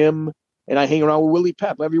of the gym. And I hang around with Willie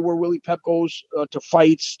Pep. Everywhere Willie Pep goes, to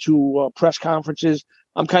fights, to press conferences,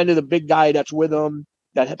 I'm kind of the big guy that's with him,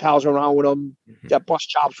 that pals around with him, that bust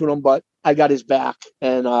chops with him. But I got his back.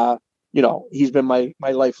 And, he's been my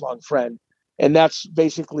lifelong friend. And that's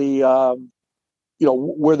basically,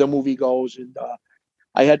 where the movie goes. And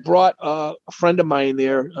I had brought a friend of mine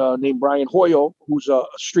there named Brian Hoyle, who's a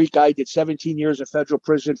street guy, did 17 years in federal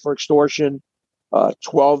prison for extortion,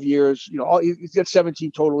 12 years. He's got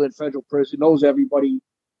 17 total in federal prison, knows everybody.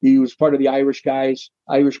 He was part of the Irish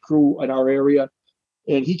crew in our area.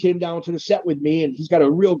 And he came down to the set with me, and he's got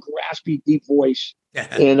a real graspy, deep voice.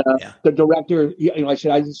 And the director, I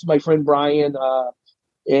said, this is my friend Brian.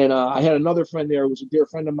 And I had another friend there who was a dear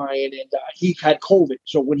friend of mine, and he had COVID.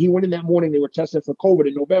 So when he went in that morning, they were tested for COVID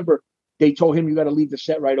in November. They told him, you got to leave the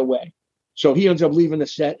set right away. So he ends up leaving the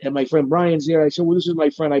set, and my friend Brian's there. I said, well, this is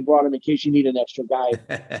my friend. I brought him in case you need an extra guy.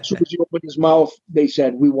 As soon as he opened his mouth, they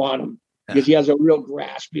said, we want him. Because he has a real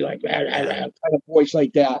graspy, kind of voice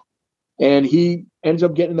like that. And he ends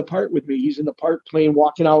up getting the part with me. He's in the part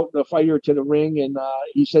walking out the fighter to the ring, and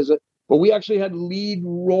he says, but we actually had lead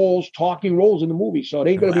roles, talking roles in the movie. So it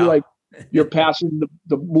ain't going to be like you're passing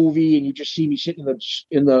the movie and you just see me sitting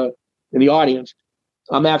in the audience.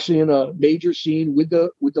 I'm actually in a major scene with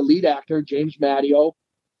the lead actor, James Matteo,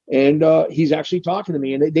 and he's actually talking to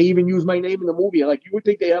me. And they even use my name in the movie. Like, you would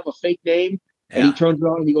think they have a fake name, and he turns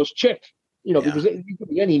around and he goes, Chick, because it could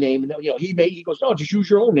be any name. And he goes, no, just use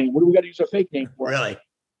your own name. What do we got to use a fake name for? Really?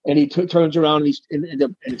 And he turns around, and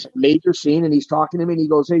it's a major scene, and he's talking to me, and he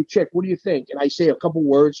goes, hey, Chick, what do you think? And I say a couple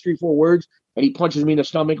words, 3-4 words, and he punches me in the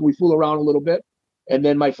stomach, and we fool around a little bit. And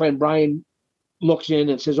then my friend Brian looks in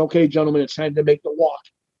and says, okay, gentlemen, it's time to make the walk.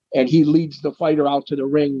 And he leads the fighter out to the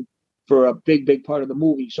ring for a big, big part of the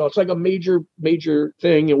movie. So it's like a major, major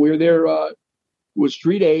thing. And we were there, it was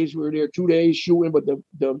 3 days. We were there 2 days shooting, but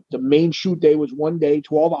the main shoot day was 1 day,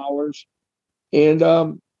 12 hours.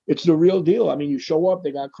 And it's the real deal. I mean, you show up,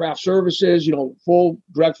 they got craft services, full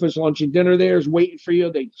breakfast, lunch, and dinner there is waiting for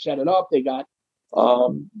you. They set it up. They got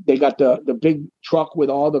the big truck with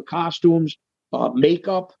all the costumes,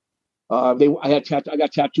 makeup. I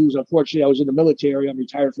got tattoos. Unfortunately, I was in the military. I'm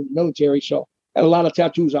retired from the military, so I had a lot of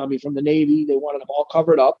tattoos on me from the Navy. They wanted them all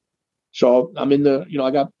covered up. So I'm in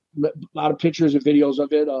I got a lot of pictures and videos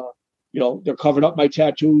of it. They're covering up my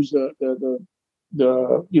tattoos. The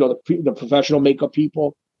professional makeup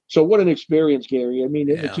people. So what an experience, Gary. I mean,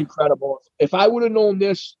 it's incredible. If I would have known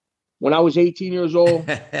this when I was 18 years old,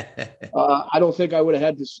 I don't think I would have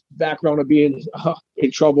had this background of being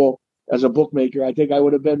in trouble as a bookmaker. I think I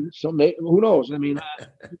would have been who knows? I mean,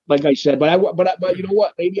 like I said, but you know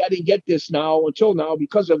what? Maybe I didn't get this until now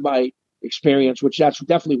because of my experience, which that's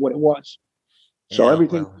definitely what it was. So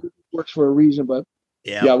everything works for a reason, but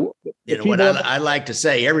what I like to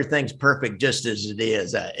say, everything's perfect just as it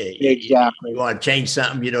is. Exactly. You want to change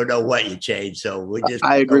something, you don't know what you change. So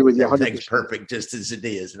I agree with you. 100%. Everything's perfect just as it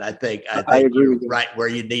is, and I think agree with you. Right where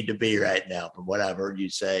you need to be right now, from what I've heard you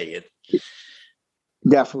say.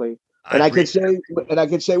 Definitely. And I could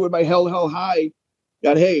say with my hell high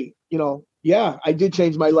that, hey, I did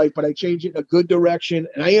change my life, but I changed it in a good direction,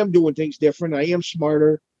 and I am doing things different. I am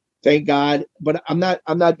smarter. Thank God. But I'm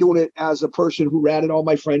not doing it as a person who ratted all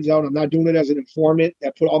my friends out. I'm not doing it as an informant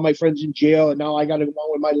that put all my friends in jail. And now I got to go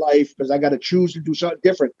on with my life because I got to choose to do something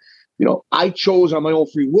different. I chose on my own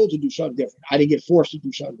free will to do something different. I didn't get forced to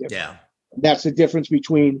do something different. Yeah. That's the difference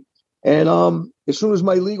between, and as soon as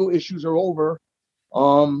my legal issues are over,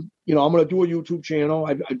 I'm going to do a YouTube channel.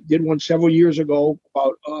 I did one several years ago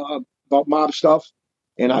about mob stuff.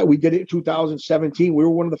 And we did it in 2017. We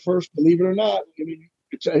were one of the first, believe it or not. I mean,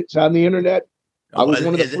 it's on the internet. I was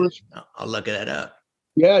one of the first. I'll look that up.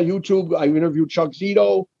 Yeah, YouTube. I interviewed Chuck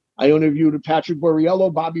Zito. I interviewed Patrick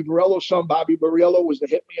Borriello, Bobby Borriello's son. Bobby Borriello was the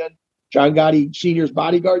hitman, John Gotti Sr.'s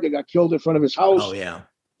bodyguard that got killed in front of his house. Oh, yeah.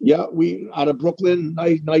 Yeah, we out of Brooklyn,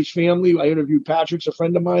 nice family. I interviewed Patrick's a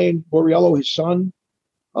friend of mine, Borriello, his son.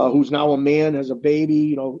 who's now a man, has a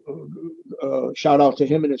baby. Shout out to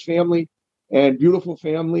him and his family, and beautiful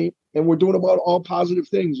family. And we're doing about all positive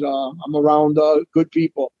things. I'm around good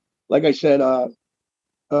people. Like I said,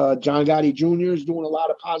 John Gotti Jr. is doing a lot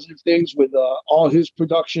of positive things with all his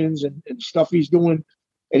productions and stuff he's doing.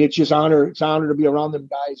 And it's just honor. It's an honor to be around them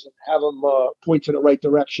guys and have them point to the right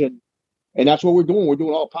direction. And that's what we're doing. We're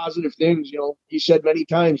doing all positive things. He said many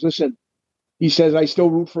times, listen, he says, I still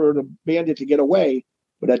root for the Bandit to get away.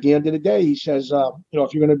 But at the end of the day, he says,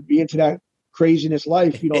 if you're going to be into that craziness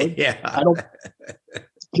life, yeah. I don't,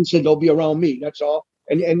 he said, they'll be around me. That's all.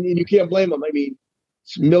 And you can't blame him. I mean,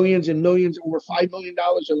 it's millions and millions, over $5 million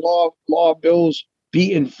in law bills,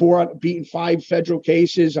 beating 5 federal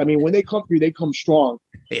cases. I mean, when they come through, they come strong.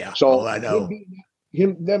 Yeah. So I know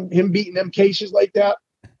him beating them cases like that,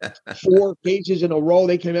 4 cases in a row.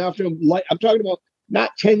 They came after him. I'm talking about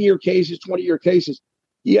not 10-year cases, 20-year cases.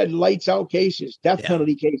 He had lights out cases, death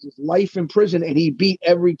penalty cases, life in prison, and he beat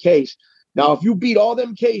every case. Now, if you beat all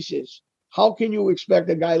them cases, how can you expect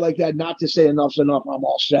a guy like that not to say enough's enough? I'm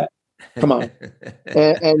all set. Come on.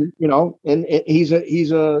 and he's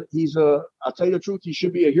I'll tell you the truth, he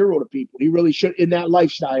should be a hero to people. He really should, in that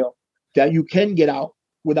lifestyle that you can get out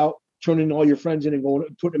without turning all your friends in and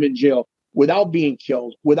putting them in jail, without being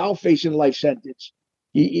killed, without facing life sentence.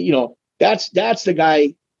 That's the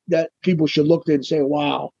guy that people should look at and say,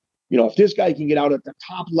 wow, if this guy can get out at the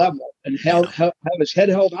top level and have his head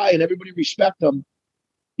held high and everybody respect him,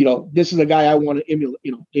 this is a guy I want to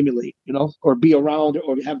emulate, or be around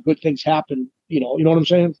or have good things happen. You know what I'm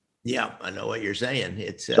saying? Yeah, I know what you're saying.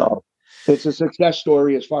 It's a success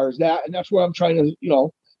story as far as that. And that's where I'm trying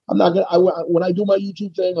to, I'm not going to, when I do my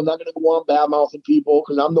YouTube thing, I'm not going to go on bad mouthing people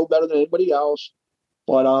because I'm no better than anybody else.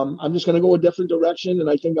 But I'm just going to go a different direction, and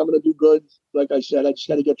I think I'm going to do good. Like I said, I just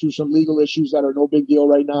got to get through some legal issues that are no big deal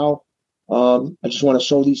right now. I just want to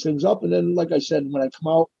sew these things up, and then, like I said, when I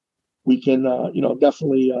come out, we can,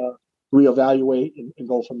 definitely reevaluate and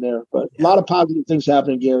go from there. But a lot of positive things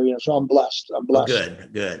happening, Gary, and so I'm blessed. Well, good.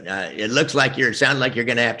 It looks like sounds like you're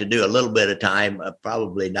going to have to do a little bit of time,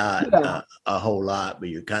 probably not a whole lot, but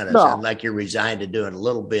you kind of sound like you're resigned to doing a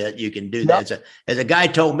little bit. You can do that. As a guy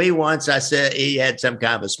told me once, I said he had some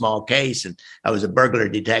kind of a small case, and I was a burglar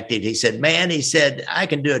detective. He said, I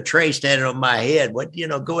can do a tray standing on my head.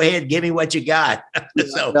 Go ahead, give me what you got.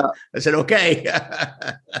 I said, okay.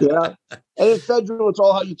 Yeah. And in federal, it's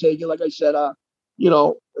all how you take it. Like I said, you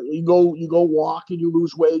go walk and you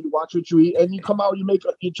lose weight, you watch what you eat, and you come out,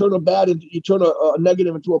 you turn a bad and you turn a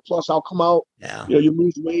negative into a plus. I'll come out, you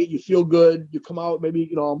lose weight, you feel good, you come out,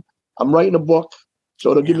 maybe, I'm writing a book,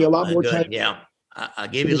 so it'll give me a lot more time. Yeah. I'll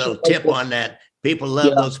give you a little tip on that. People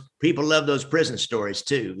love those prison stories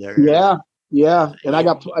too. Yeah. And I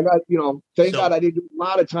got, thank God I didn't do a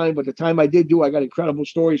lot of time, but the time I did do, I got incredible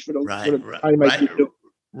stories for the time I did do.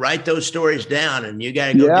 Write those stories down, and you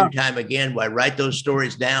got to go do time again. Write those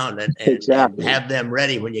stories down and have them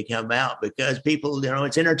ready when you come out, because people,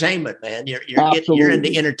 it's entertainment, man. You're in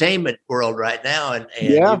the entertainment world right now, and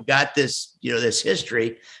you've got this, this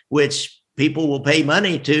history, which people will pay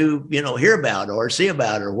money to, hear about or see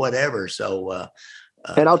about or whatever. So,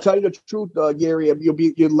 and I'll tell you the truth, Gary,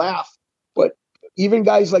 you'd laugh, but even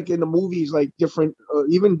guys like in the movies, like different,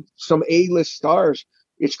 even some A-list stars,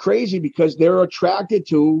 it's crazy because they're attracted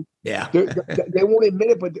to, they won't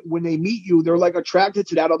admit it, but when they meet you, they're like attracted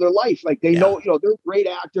to that other life. Like they know, they're great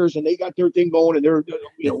actors and they got their thing going, and they're,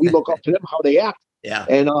 we look up to them, how they act. Yeah.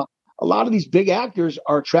 And a lot of these big actors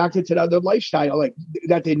are attracted to that other lifestyle, like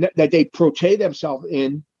that they portray themselves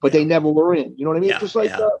in, but they never were in. You know what I mean? Just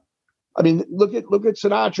like, look at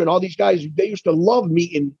Sinatra and all these guys. They used to love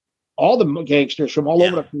meeting all the gangsters from all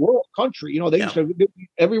over the world, country. They used to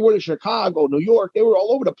everywhere in Chicago, New York. They were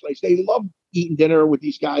all over the place. They loved eating dinner with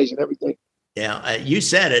these guys and everything. Yeah, you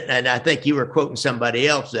said it, and I think you were quoting somebody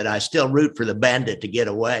else, that I still root for the bandit to get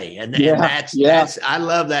away, and that's I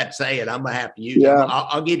love that saying. I'm gonna have to use it.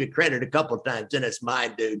 I'll give you credit a couple of times, and it's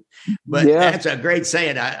mine, dude. But that's a great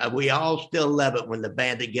saying. We all still love it when the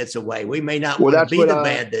bandit gets away. We may not want to be the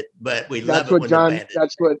bandit, but we love it when the bandit.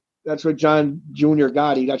 That's what John Jr.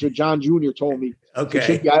 Gotti. That's what John Jr. told me.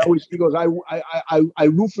 Okay. He goes, I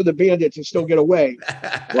root for the bandits and still get away.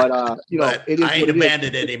 But it is. I ain't a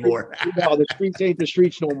bandit anymore. The streets ain't the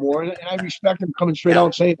streets no more. And I respect him coming straight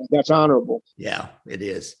out saying that's honorable. Yeah, it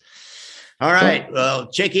is. All right. Well,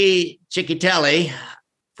 Cecchetelli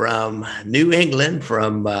from New England,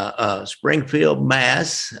 from Springfield,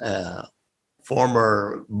 Mass.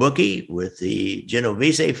 former bookie with the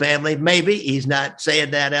Genovese family. Maybe he's not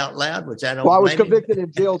saying that out loud, which I don't. Well, I was convicted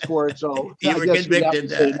and jailed for it, so you were convicted.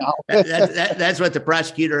 That's what the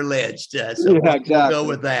prosecutor alleged. So yeah, exactly. We'll go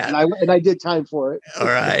with that. And I did time for it. All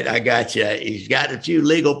right, I got you. He's got a few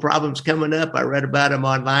legal problems coming up. I read about him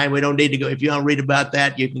online. We don't need to go. If you want to read about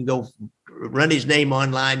that, you can go run his name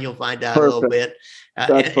online. You'll find out a little bit.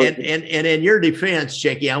 And in your defense,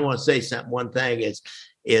 Chicky, I want to say something. One thing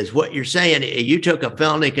is what you're saying. You took a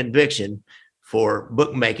felony conviction for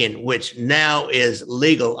bookmaking, which now is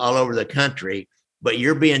legal all over the country, but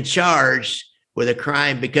you're being charged with a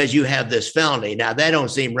crime because you have this felony. Now that don't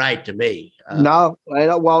seem right to me. No, I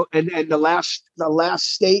know. Well, and the last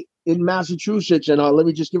state in Massachusetts, and let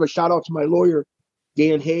me just give a shout out to my lawyer,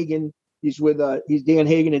 Dan Hagan. He's Dan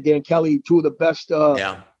Hagan and Dan Kelly, two of the best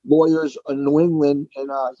lawyers in New England,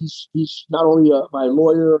 and he's not only my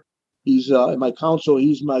lawyer, he's my counsel.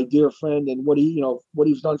 He's my dear friend, and what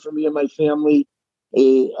he's done for me and my family.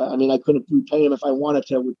 I mean, I couldn't repay him if I wanted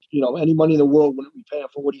to. Any money in the world wouldn't repay him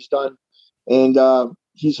for what he's done, and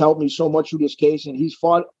he's helped me so much through this case. And we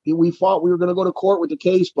thought we were going to go to court with the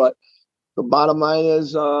case, but the bottom line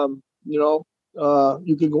is, you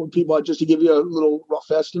can go, people, just to give you a little rough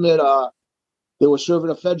estimate, they were serving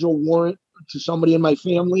a federal warrant to somebody in my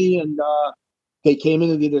family, and they came in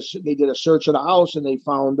and they did a search of the house, and they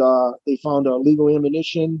found illegal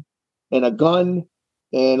ammunition and a gun,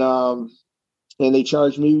 and they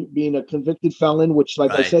charged me being a convicted felon, which,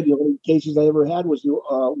 like I said, the only cases I ever had was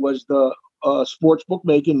the sports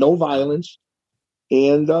bookmaking, no violence,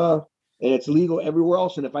 and it's legal everywhere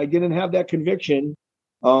else. And if I didn't have that conviction,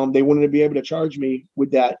 they wouldn't be able to charge me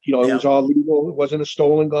with that. It was all legal. It wasn't a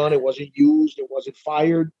stolen gun. It wasn't used. It wasn't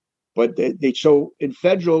fired. But so in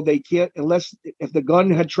federal, they can't, unless if the gun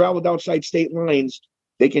had traveled outside state lines,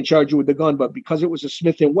 they can charge you with the gun. But because it was a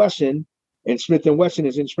Smith & Wesson, and Smith & Wesson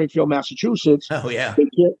is in Springfield, Massachusetts. Oh, yeah.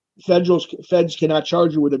 Feds cannot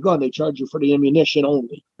charge you with a gun. They charge you for the ammunition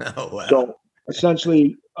only. Oh, wow. So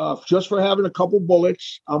essentially, just for having a couple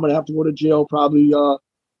bullets, I'm going to have to go to jail probably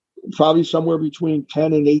somewhere between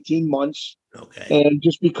 10 and 18 months. Okay. And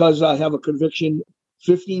just because I have a conviction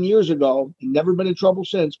 15 years ago, and never been in trouble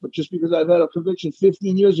since, but just because I've had a conviction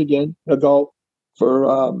 15 years ago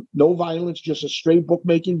for no violence, just a straight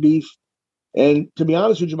bookmaking beef. And to be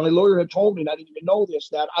honest with you, my lawyer had told me, and I didn't even know this,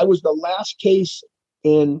 that I was the last case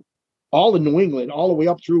in all of New England, all the way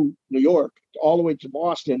up through New York, all the way to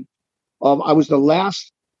Boston. I was the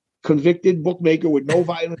last convicted bookmaker with no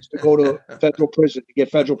violence to go to federal prison, to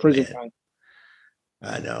get federal prison time.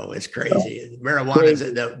 I know, it's crazy.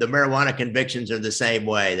 The marijuana convictions are the same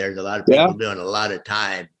way. There's a lot of people doing a lot of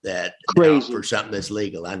time for something that's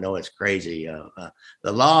legal. I know it's crazy.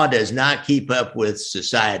 The law does not keep up with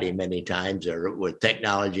society many times, or with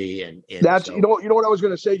technology. And that's so, you know what I was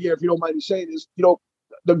going to say here, if you don't mind me saying this.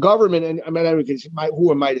 The government, and I mean,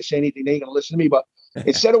 who am I to say anything? They ain't gonna listen to me. But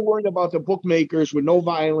instead of worrying about the bookmakers with no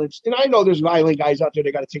violence, and I know there's violent guys out there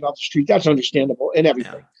they got to take off the street. That's understandable and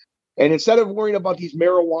everything. Yeah. And instead of worrying about these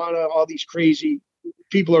marijuana, all these crazy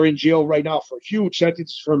people are in jail right now for huge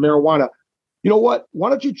sentences for marijuana. You know what? Why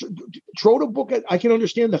don't you throw the book at? I can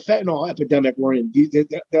understand the fentanyl epidemic we're in. The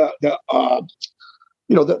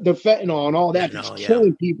fentanyl and all that, it's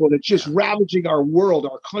killing people. And it's just ravaging our world,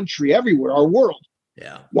 our country, everywhere, our world.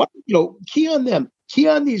 Yeah. What key on them? Key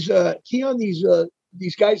on these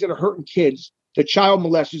guys that are hurting kids, the child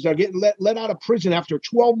molesters that are getting let out of prison after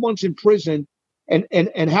 12 months in prison. And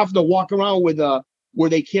have to walk around with where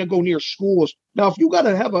they can't go near schools. Now, if you got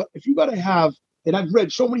to have, and I've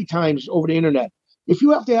read so many times over the internet, if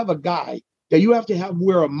you have to have a guy that you have to have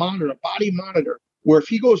wear a body monitor, where if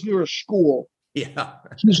he goes near a school, he's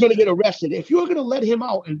going to get arrested. If you're going to let him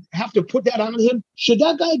out and have to put that on him, should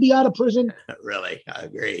that guy be out of prison? Really, I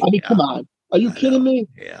agree. I mean, come on, are you kidding me?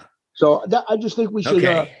 Yeah. So I just think we should.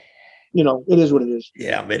 Okay. It is what it is.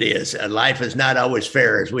 Yeah, it is. Life is not always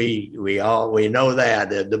fair, as we know that.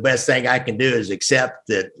 The best thing I can do is accept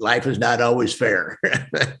that life is not always fair.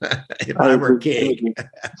 If I were king.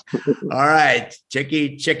 All right,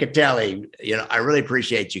 Cecchetelli. I really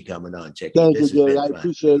appreciate you coming on, Chicky. Thank you, Gary. I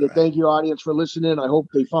appreciate it. Right. Thank you, audience, for listening. I hope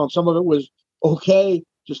they found some of it was okay,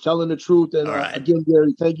 just telling the truth. And again,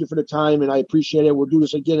 Gary, thank you for the time, and I appreciate it. We'll do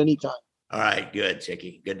this again anytime. All right, good,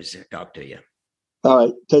 Chicky. Good to talk to you. All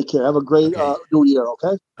right. Take care. Have a great new year.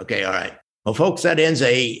 Okay. Okay. All right. Well, folks, that ends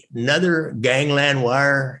another Gangland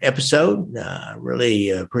Wire episode. I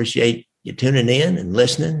really appreciate you tuning in and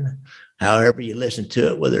listening, however you listen to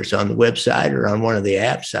it, whether it's on the website or on one of the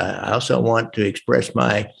apps. I also want to express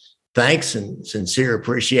my thanks and sincere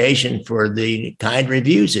appreciation for the kind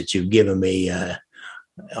reviews that you've given me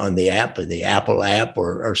on the Apple app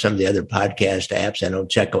or some of the other podcast apps. I don't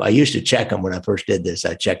check them. I used to check them when I first did this.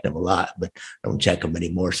 I checked them a lot, but I don't check them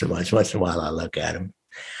anymore so much. Once in a while, I look at them.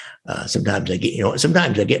 Sometimes I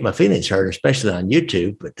get my feelings hurt, especially on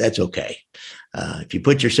YouTube, but that's okay. If you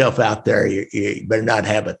put yourself out there, you better not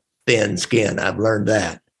have a thin skin. I've learned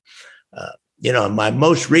that. My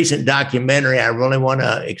most recent documentary, I really want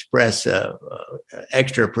to express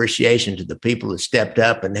extra appreciation to the people who stepped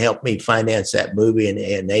up and helped me finance that movie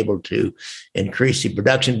and able to increase the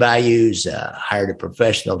production values, hired a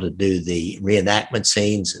professional to do the reenactment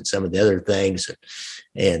scenes and some of the other things,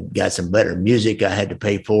 and got some better music I had to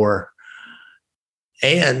pay for.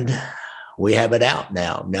 And we have it out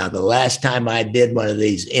now. Now, the last time I did one of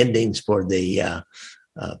these endings for the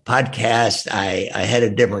podcast, I had a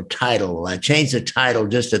different title. I changed the title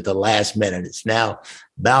just at the last minute. It's now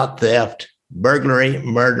about theft, burglary,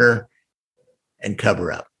 murder, and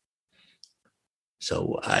cover up.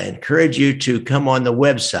 So I encourage you to come on the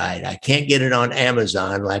website. I can't get it on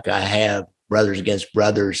Amazon like I have Brothers Against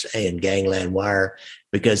Brothers and Gangland Wire,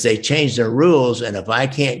 because they changed their rules. And if I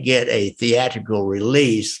can't get a theatrical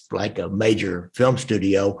release, like a major film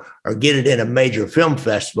studio, or get it in a major film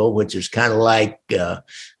festival, which is kind of like,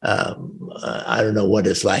 I don't know what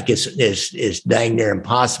it's like. It's dang near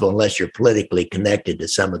impossible unless you're politically connected to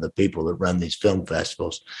some of the people that run these film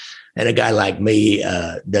festivals. And a guy like me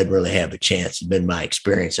doesn't really have a chance. It's been my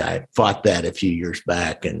experience. I fought that a few years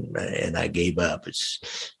back, and I gave up.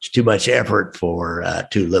 It's too much effort for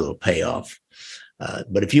too little payoff.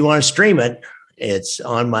 But if you want to stream it, it's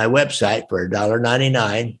on my website for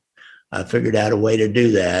 $1.99. I figured out a way to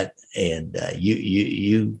do that, and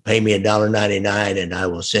you pay me $1.99, and I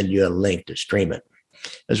will send you a link to stream it,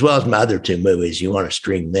 as well as my other two movies. You want to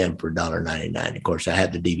stream them for $1.99. Of course, I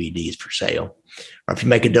have the DVDs for sale. Or if you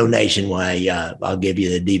make a donation, why, I'll give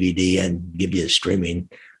you the DVD and give you the streaming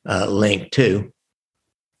link too,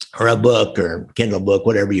 or a book or Kindle book,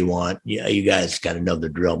 whatever you want. You guys kind of know the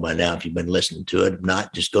drill by now if you've been listening to it. If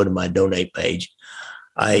not, just go to my donate page.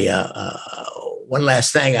 One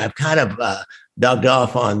last thing, I've kind of dogged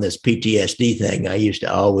off on this PTSD thing. I used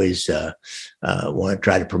to always want to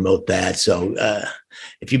try to promote that. So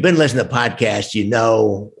if you've been listening to podcasts, you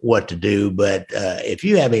know what to do. But if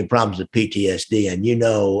you have any problems with PTSD and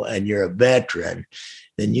and you're a veteran,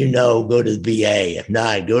 then go to the VA. If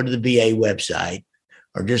not, go to the VA website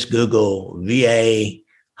or just Google VA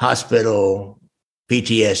hospital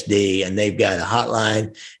PTSD, and they've got a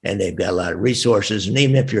hotline and they've got a lot of resources. And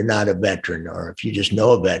even if you're not a veteran, or if you just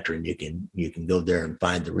know a veteran, you can go there and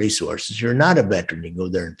find the resources. If you're not a veteran, you can go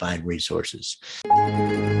there and find resources.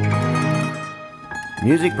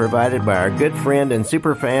 Music provided by our good friend and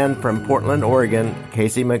super fan from Portland, Oregon,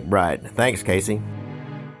 Casey McBride. Thanks, Casey.